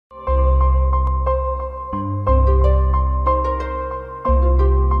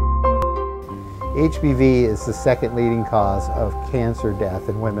HPV is the second leading cause of cancer death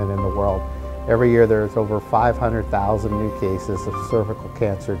in women in the world. Every year there's over 500,000 new cases of cervical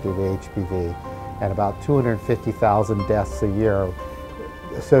cancer due to HPV and about 250,000 deaths a year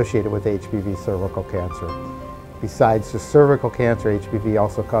associated with HPV cervical cancer. Besides the cervical cancer, HPV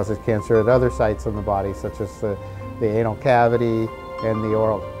also causes cancer at other sites in the body, such as the anal cavity and the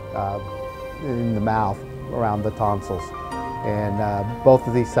oral, in the mouth, around the tonsils. And both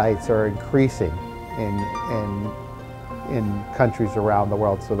of these sites are increasing in countries around the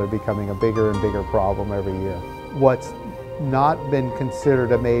world, so they're becoming a bigger and bigger problem every year. What's not been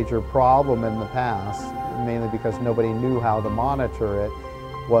considered a major problem in the past, mainly because nobody knew how to monitor it,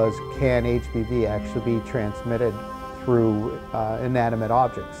 was can HPV actually be transmitted through inanimate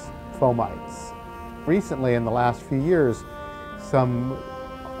objects, fomites. Recently, in the last few years, some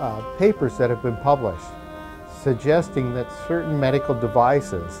papers that have been published suggesting that certain medical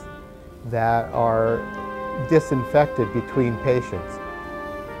devices that are disinfected between patients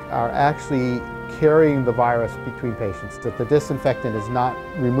are actually carrying the virus between patients, that the disinfectant is not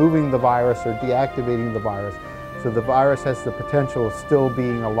removing the virus or deactivating the virus, so the virus has the potential of still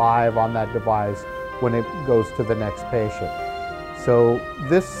being alive on that device when it goes to the next patient. So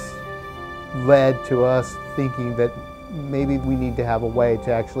this led to us thinking that maybe we need to have a way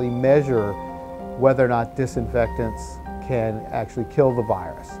to actually measure whether or not disinfectants can actually kill the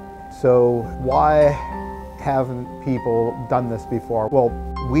virus. So why haven't people done this before? Well,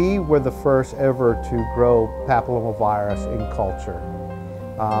 we were the first ever to grow papillomavirus in culture.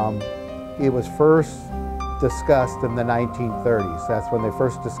 It was first discussed in the 1930s. That's when they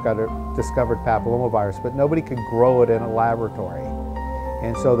first discovered papillomavirus, but nobody could grow it in a laboratory.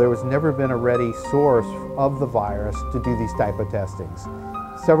 And so there was never been a ready source of the virus to do these type of testings.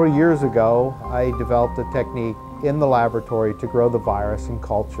 Several years ago, I developed a technique in the laboratory to grow the virus in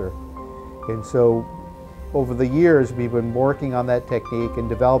culture. And so over the years, we've been working on that technique and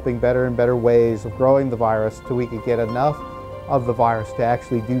developing better and better ways of growing the virus till we could get enough of the virus to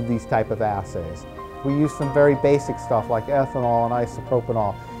actually do these type of assays. We use some very basic stuff like ethanol and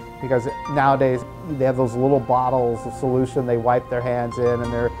isopropanol, because nowadays they have those little bottles of solution they wipe their hands in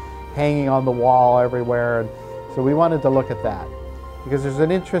and they're hanging on the wall everywhere. And so we wanted to look at that, because there's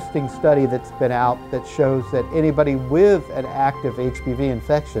an interesting study that's been out that shows that anybody with an active HPV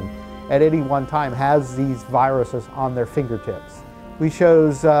infection at any one time has these viruses on their fingertips. We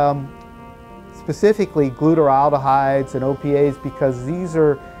chose specifically glutaraldehydes and OPAs because these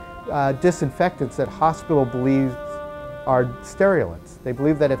are disinfectants that hospital believes are sterilants. They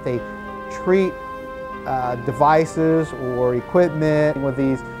believe that if they treat devices or equipment with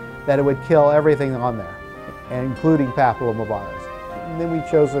these, that it would kill everything on there, including papillomavirus. And then we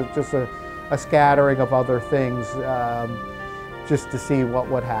chose just a scattering of other things just to see what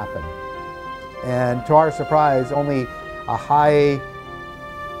would happen. And to our surprise, only a high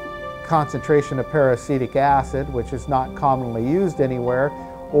concentration of peracetic acid, which is not commonly used anywhere,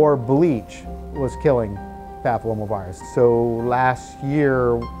 or bleach was killing papillomavirus. So last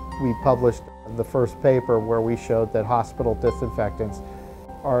year we published the first paper where we showed that hospital disinfectants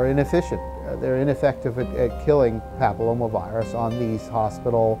are inefficient. They're ineffective at killing papillomavirus on these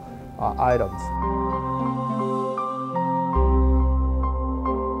hospital items.